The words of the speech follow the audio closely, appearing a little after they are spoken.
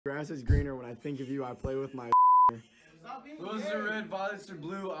Grass is greener when I think of you. I play with my. Roses are red, violets are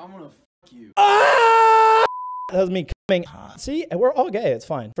blue. I'm gonna fuck you. Ah! That was me coming. See, we're all gay. It's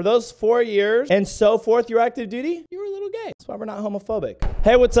fine. For those 4 years and so forth, your active duty, you were a little gay. That's why we're not homophobic.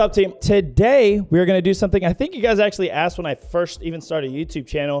 Hey, what's up, team? Today, we're going to do something I think you guys actually asked when I first even started a YouTube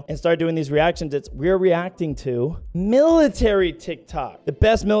channel and started doing these reactions. We're reacting to military TikTok. The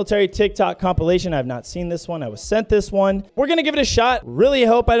best military TikTok compilation. I've not seen this one. I was sent this one. We're going to give it a shot. Really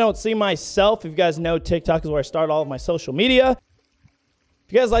hope I don't see myself. If you guys know, TikTok is where I start all of my social media.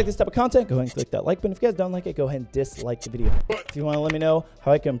 If you guys like this type of content, go ahead and click that like button. If you guys don't like it, go ahead and dislike the video. If you want to let me know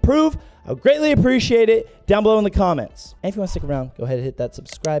how I can improve, I would greatly appreciate it down below in the comments. And if you want to stick around, go ahead and hit that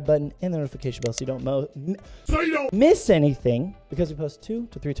subscribe button and the notification bell so you don't miss anything, because we post 2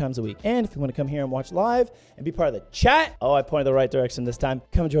 to 3 times a week. And if you want to come here and watch live and be part of the chat, oh, I pointed the right direction this time.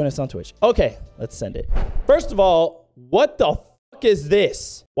 Come join us on Twitch. Okay, let's send it. First of all, what the is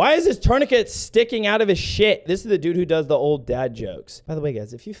this? Why is his tourniquet sticking out of his shit? This is the dude who does the old dad jokes. By the way,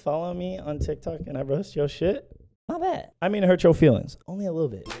 guys, if you follow me on TikTok and I roast your shit, not bad. I mean, it hurt your feelings. Only a little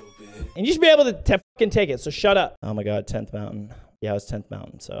bit. And you should be able to fucking take it, so shut up. Oh my God, 10th Mountain. Yeah, it was 10th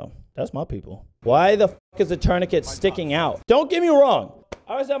Mountain, so that's my people. Why the is the tourniquet sticking out? Don't get me wrong.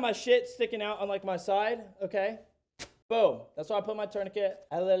 I always have my shit sticking out on like my side, okay? Boom. That's why I put my tourniquet.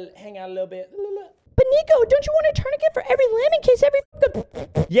 I let it hang out a little bit. But Nico, don't you want a tourniquet for every limb in case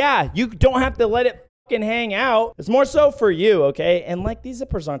every... Yeah, you don't have to let it fucking hang out. It's more so for you, okay? And like, these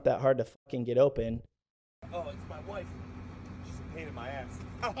zippers aren't that hard to fucking get open. Oh, it's my wife. She's a pain in my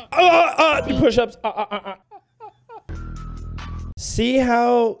ass. Do push-ups. See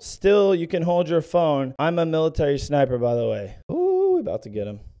how still you can hold your phone. I'm a military sniper, by the way. Ooh, we about to get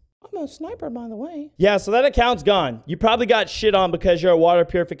him. I'm a sniper, by the way. Yeah, so that account's gone. You probably got shit on because you're a water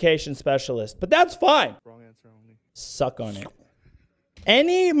purification specialist, but that's fine. Wrong answer only. Suck on it.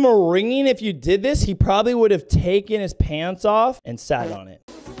 Any Marine, if you did this, he probably would have taken his pants off and sat on it.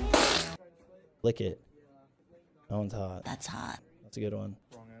 Lick it. That one's hot. That's hot. That's a good one.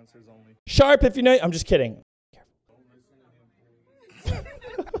 Wrong answers only. Sharp if you know. I'm just kidding. That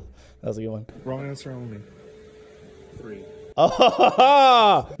was a good one. Wrong answer only. 3.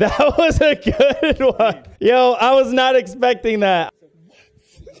 Oh, that was a good one. Yo, I was not expecting that.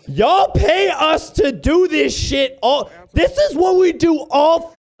 Y'all pay us to do this shit all. This is what we do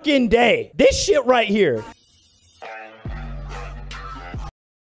all fucking day. This shit right here.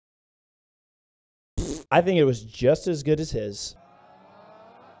 I think it was just as good as his.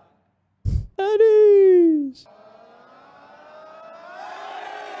 Eddie's.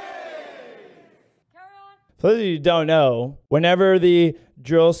 For those of you who don't know, whenever the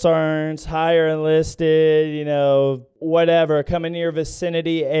drill sergeants, higher enlisted, you know, whatever, come in your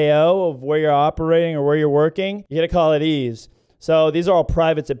vicinity AO of where you're operating or where you're working, you got to call it ease. So these are all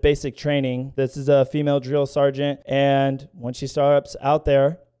privates at basic training. This is a female drill sergeant. And when she starts out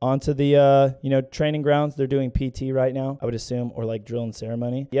there onto the, you know, training grounds, they're doing PT right now, I would assume, or like drill and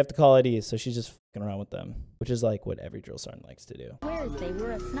ceremony. You have to call it ease. So she's just fucking around with them, which is like what every drill sergeant likes to do. Where they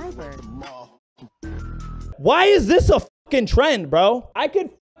were a sniper. Why is this a fucking trend, bro? I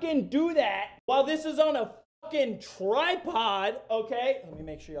could fucking do that while this is on a fucking tripod, okay? Let me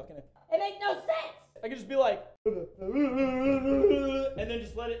make sure y'all can... It makes no sense. I could just be like... and then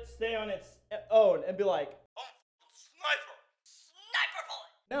just let it stay on its own and be like... Oh, sniper! Sniper bullet!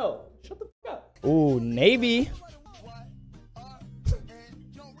 No, shut the fuck up. Ooh, Navy.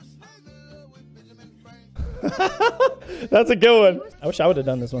 That's a good one. I wish I would have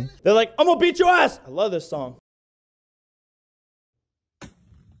done this one. They're like, I'm gonna beat your ass. I love this song.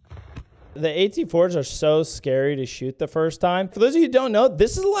 The AT-4s are so scary to shoot the first time. For those of you who don't know,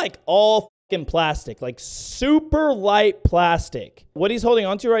 this is like all fucking plastic, like super light plastic. What he's holding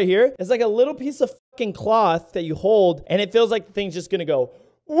onto right here is like a little piece of fucking cloth that you hold, and it feels like the thing's just gonna go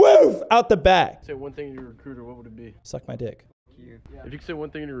woof out the back. Say one thing in your recruiter, what would it be? Suck my dick. If you could say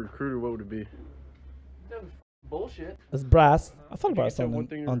one thing in your recruiter, what would it be? Bullshit. That's brass. I thought If about you could say one something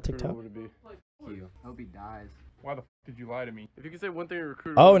thing in your on recruiter, TikTok. what would it be? Hope he dies. Why the f did you lie to me? If you could say one thing in your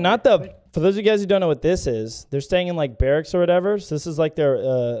recruiter. Oh, what would not it the... For those of you guys who don't know what this is, they're staying in like barracks or whatever. So this is like their...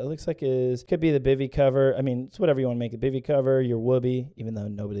 it looks like it could be the bivvy cover. I mean, it's whatever you want to make it. Bivvy cover, your whoopee, even though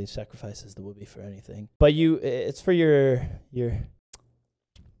nobody sacrifices the whoopee for anything. But it's for your... Where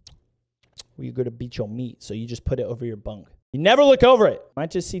you go to beat your meat. So you just put it over your bunk. You never look over it.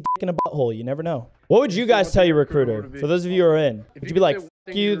 Might just see dick in a butthole. You never know. What would you guys tell your recruiter? For those of you who are in, would you be like,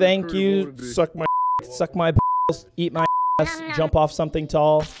 "Fuck you, thank you, suck my balls, eat my ass, jump off something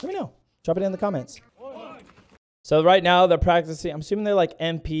tall"? Let me know. Drop it in the comments. So right now they're practicing. I'm assuming they're like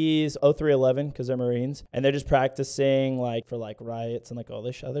MPs 0311 because they're Marines. And they're just practicing like for like riots and like all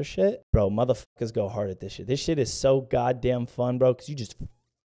this other shit. Bro, motherfuckers go hard at this shit. This shit is so goddamn fun, bro. Because you just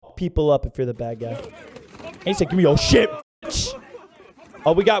fuck people up if you're the bad guy. And he said, give me your shit.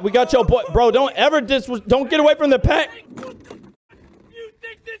 Oh, we got your boy. Bro, don't get away from the pack.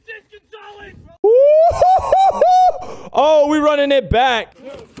 Oh, we running it back.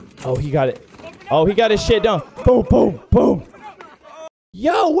 Oh, he got it. Oh, he got his shit done. Boom, boom, boom.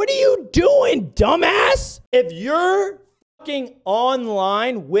 Yo, what are you doing, dumbass? If you're fucking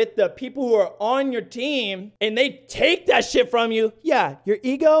online with the people who are on your team and they take that shit from you, yeah, your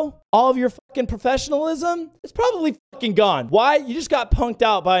ego, all of your fucking professionalism, it's probably fucking gone. Why? You just got punked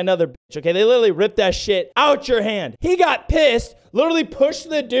out by another bitch, okay? They literally ripped that shit out your hand. He got pissed, literally pushed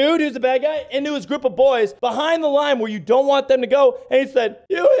the dude who's the bad guy into his group of boys behind the line where you don't want them to go, and he said,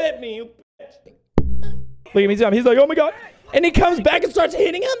 you hit me, you bitch. Look at me, he's like, oh my God. And he comes back and starts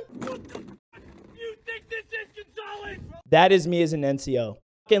hitting him. You think this is Gonzalez? That is me as an NCO.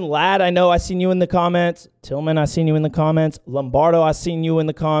 Fucking Lad, I know I seen you in the comments. Tillman, I seen you in the comments. Lombardo, I seen you in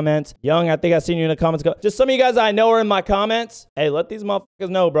the comments. Young, I think I seen you in the comments. Just some of you guys I know are in my comments. Hey, let these motherfuckers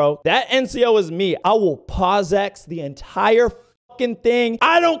know, bro. That NCO is me. I will pause X the entire fucking thing.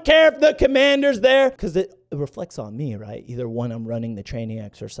 I don't care if the commander's there, because it reflects on me, right? Either one, I'm running the training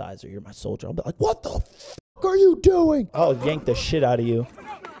exercise, or you're my soldier. I'll be like, what the fuck are you doing? I'll yank the shit out of you.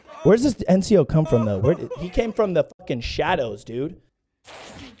 Where's this NCO come from, though? He came from the fucking shadows, dude.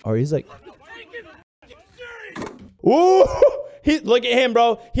 Or he's like, ooh, look at him,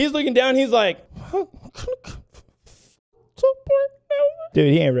 bro. He's looking down. He's like,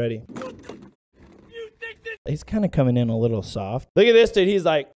 dude, he ain't ready. He's kind of coming in a little soft. Look at this, dude. He's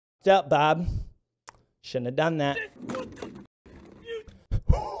like, what's up, Bob? Shouldn't have done that.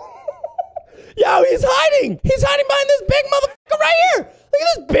 Yo, he's hiding. He's hiding behind this big motherfucker right here. Look at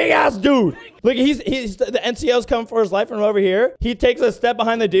this big ass dude. Look, he's the NCO's coming for his life from over here. He takes a step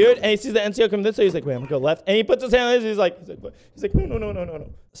behind the dude and he sees the NCO coming this way. He's like, wait, I'm gonna go left. And he puts his hand on his. He's like,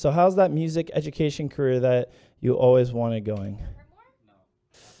 no. So how's that music education career that you always wanted going?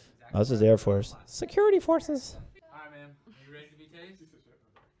 Oh, this is Air Force. Security forces. All right, man. You ready to be tased?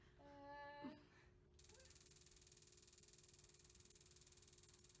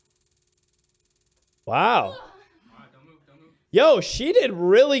 Wow. Yo, she did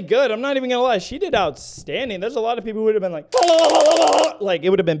really good. I'm not even gonna lie. She did outstanding. There's a lot of people who would have been like it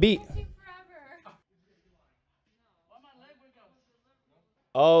would have been beat.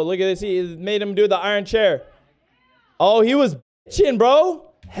 Oh, look at this. He made him do the iron chair. Oh, he was bitching,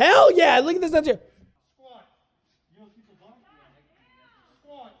 bro. Hell yeah. Look at this. That's your.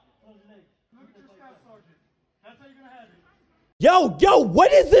 Yo,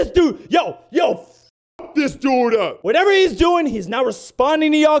 what is this dude? Yo, f this dude up. Whatever he's doing, he's not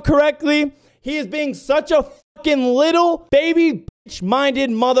responding to y'all correctly. He is being such a fucking little baby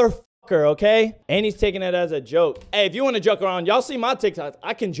bitch-minded motherfucker, okay? And he's taking it as a joke. Hey, if you want to joke around, y'all see my TikToks.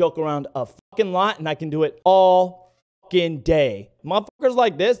 I can joke around a fucking lot, and I can do it all fucking day. Motherfuckers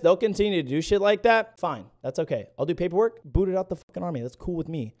like this, they'll continue to do shit like that. Fine, that's okay. I'll do paperwork, boot it out the fucking army. That's cool with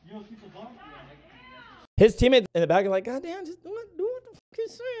me. His teammates in the back are like, God damn, just do what the fuck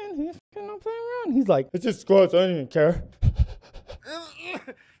he's saying. He's fucking not playing around. He's like, it's just squats. I don't even care.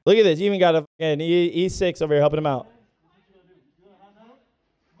 Look at this. You even got a fucking E6 over here helping him out.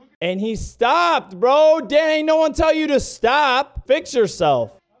 And he stopped, bro. Dang, no one tell you to stop. Fix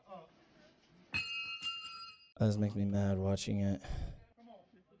yourself. This makes me mad watching it.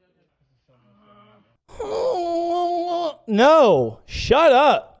 No, shut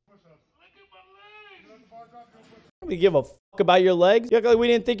up. We give a fuck about your legs. You act like we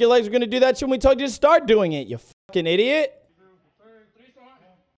didn't think your legs were gonna do that shit when we told you to start doing it, you fucking idiot.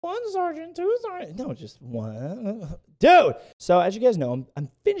 One sergeant, two sergeant. No, just one. Dude! So, as you guys know, I'm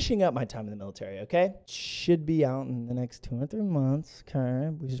finishing up my time in the military, okay? Should be out in the next 2 or 3 months, okay?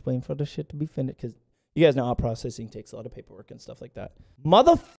 We're just waiting for the shit to be finished, because you guys know how processing takes a lot of paperwork and stuff like that.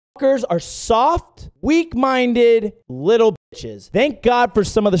 Motherfuckers are soft, weak-minded little bitches. Thank God for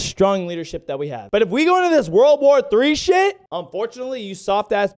some of the strong leadership that we have. But if we go into this World War III shit, unfortunately, you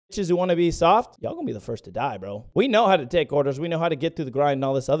soft-ass bitches who want to be soft, y'all gonna be the first to die, bro. We know how to take orders. We know how to get through the grind and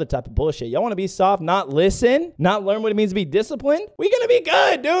all this other type of bullshit. Y'all want to be soft, not listen, not learn what it means to be disciplined? We gonna be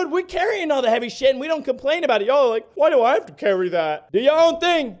good, dude. We're carrying all the heavy shit, and we don't complain about it. Y'all are like, why do I have to carry that? Do your own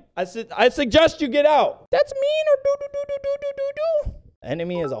thing. I suggest you get out. That's mean or do.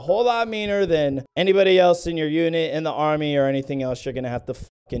 Enemy is a whole lot meaner than anybody else in your unit, in the army, or anything else you're gonna have to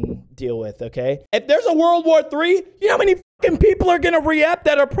fucking deal with, okay? If there's a World War III, you know how many fucking people are gonna re-up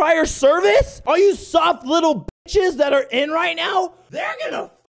that are prior service? All you soft little bitches that are in right now, they're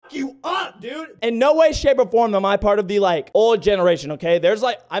gonna fuck you up, dude. In no way, shape, or form am I part of the like old generation, okay? There's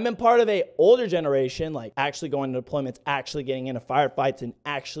like, I'm in part of a older generation, like actually going to deployments, actually getting into firefights and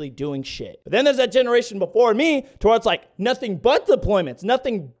actually doing shit. But then there's that generation before me to where it's like nothing but deployments,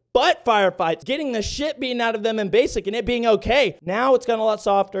 nothing but firefights, getting the shit beaten out of them in basic and it being okay. Now it's gotten a lot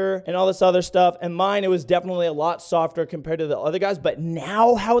softer and all this other stuff. And mine, it was definitely a lot softer compared to the other guys. But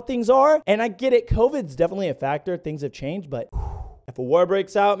now how things are, and I get it, COVID's definitely a factor. Things have changed, but if a war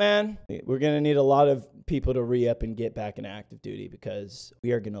breaks out, man, we're going to need a lot of people to re-up and get back in active duty because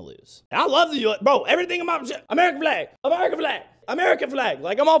we are going to lose. And I love the U.S. Bro, everything about American flag, American flag, American flag.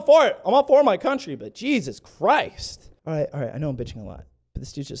 Like, I'm all for it. I'm all for my country, but Jesus Christ. All right. I know I'm bitching a lot. But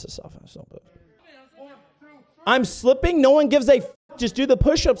this dude's just a soft ass. I'm slipping. No one gives a f. Just do the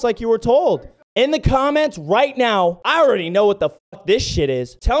push-ups like you were told. In the comments right now, I already know what the fuck this shit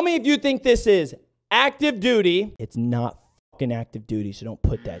is. Tell me if you think this is active duty. It's not fucking active duty, so don't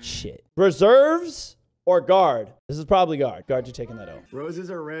put that shit. Reserves or guard? This is probably guard. Guard, you're taking that out. Roses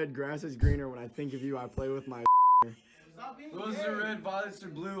are red, grass is greener. When I think of you, I play with my Roses are red, violets are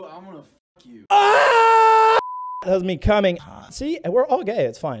blue. I'm gonna fuck you. Ah! That was me coming. See, we're all gay.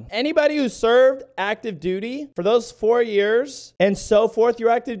 It's fine. Anybody who served active duty for those 4 years and so forth,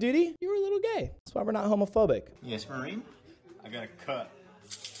 your active duty, you were a little gay. That's why we're not homophobic. Yes, Marine. I got a cut.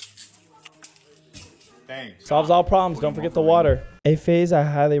 Thanks. Solves all problems. Don't forget the water. A phase I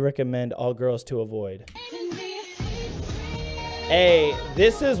highly recommend all girls to avoid. Hey,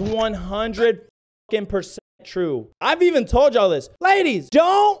 this is 100% true. I've even told y'all this. Ladies,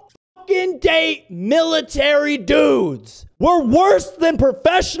 don't fucking date military dudes. We're worse than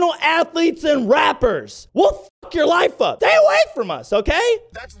professional athletes and rappers. We'll fuck your life up. Stay away from us, okay?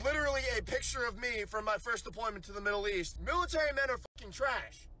 That's literally a picture of me from my first deployment to the Middle East. Military men are fucking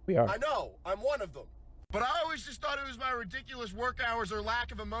trash. We are. I know, I'm one of them. But I always just thought it was my ridiculous work hours or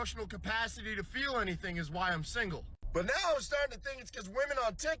lack of emotional capacity to feel anything is why I'm single. But now I'm starting to think it's because women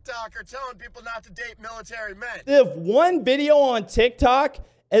on TikTok are telling people not to date military men. If one video on TikTok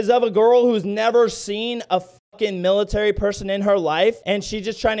is of a girl who's never seen a fucking military person in her life and she's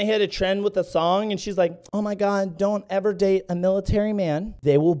just trying to hit a trend with a song and she's like, oh my God, don't ever date a military man.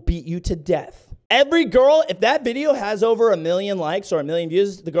 They will beat you to death. Every girl, if that video has over 1 million likes or 1 million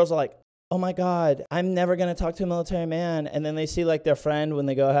views, the girls are like, oh my God, I'm never going to talk to a military man. And then they see like their friend when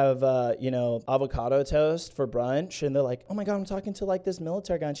they go have, avocado toast for brunch. And they're like, oh my God, I'm talking to like this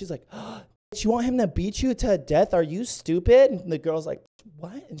military guy. And she's like, oh, you want him to beat you to death? Are you stupid? And the girl's like,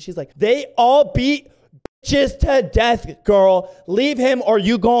 what? And she's like, they all beat bitches to death, girl. Leave him or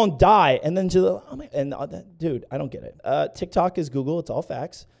you gonna die. And then she's like, oh my, and dude, I don't get it. TikTok is Google. It's all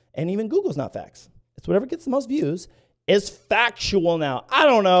facts. And even Google's not facts. It's whatever gets the most views is factual now. I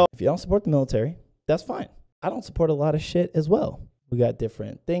don't know. If you don't support the military, that's fine. I don't support a lot of shit as well. We got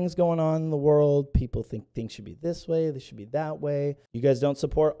different things going on in the world. People think things should be this way. They should be that way. You guys don't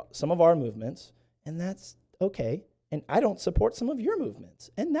support some of our movements, and that's okay. And I don't support some of your movements,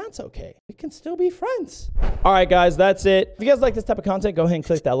 and that's okay. We can still be friends. All right, guys, that's it. If you guys like this type of content, go ahead and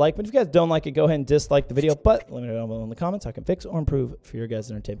click that like. But if you guys don't like it, go ahead and dislike the video. But let me know down below in the comments how I can fix or improve for your guys'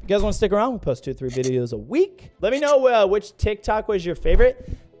 entertainment. If you guys want to stick around, we post 2 or 3 videos a week. Let me know which TikTok was your favorite.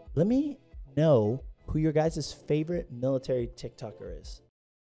 Let me know who your guys' favorite military TikToker is.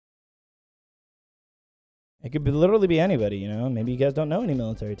 It could literally be anybody, you know. Maybe you guys don't know any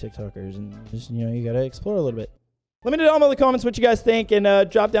military TikTokers, and just, you know, you got to explore a little bit. Let me know down below in the comments what you guys think, and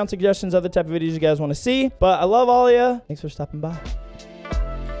drop down suggestions of the type of videos you guys want to see. But I love all of you. Thanks for stopping by.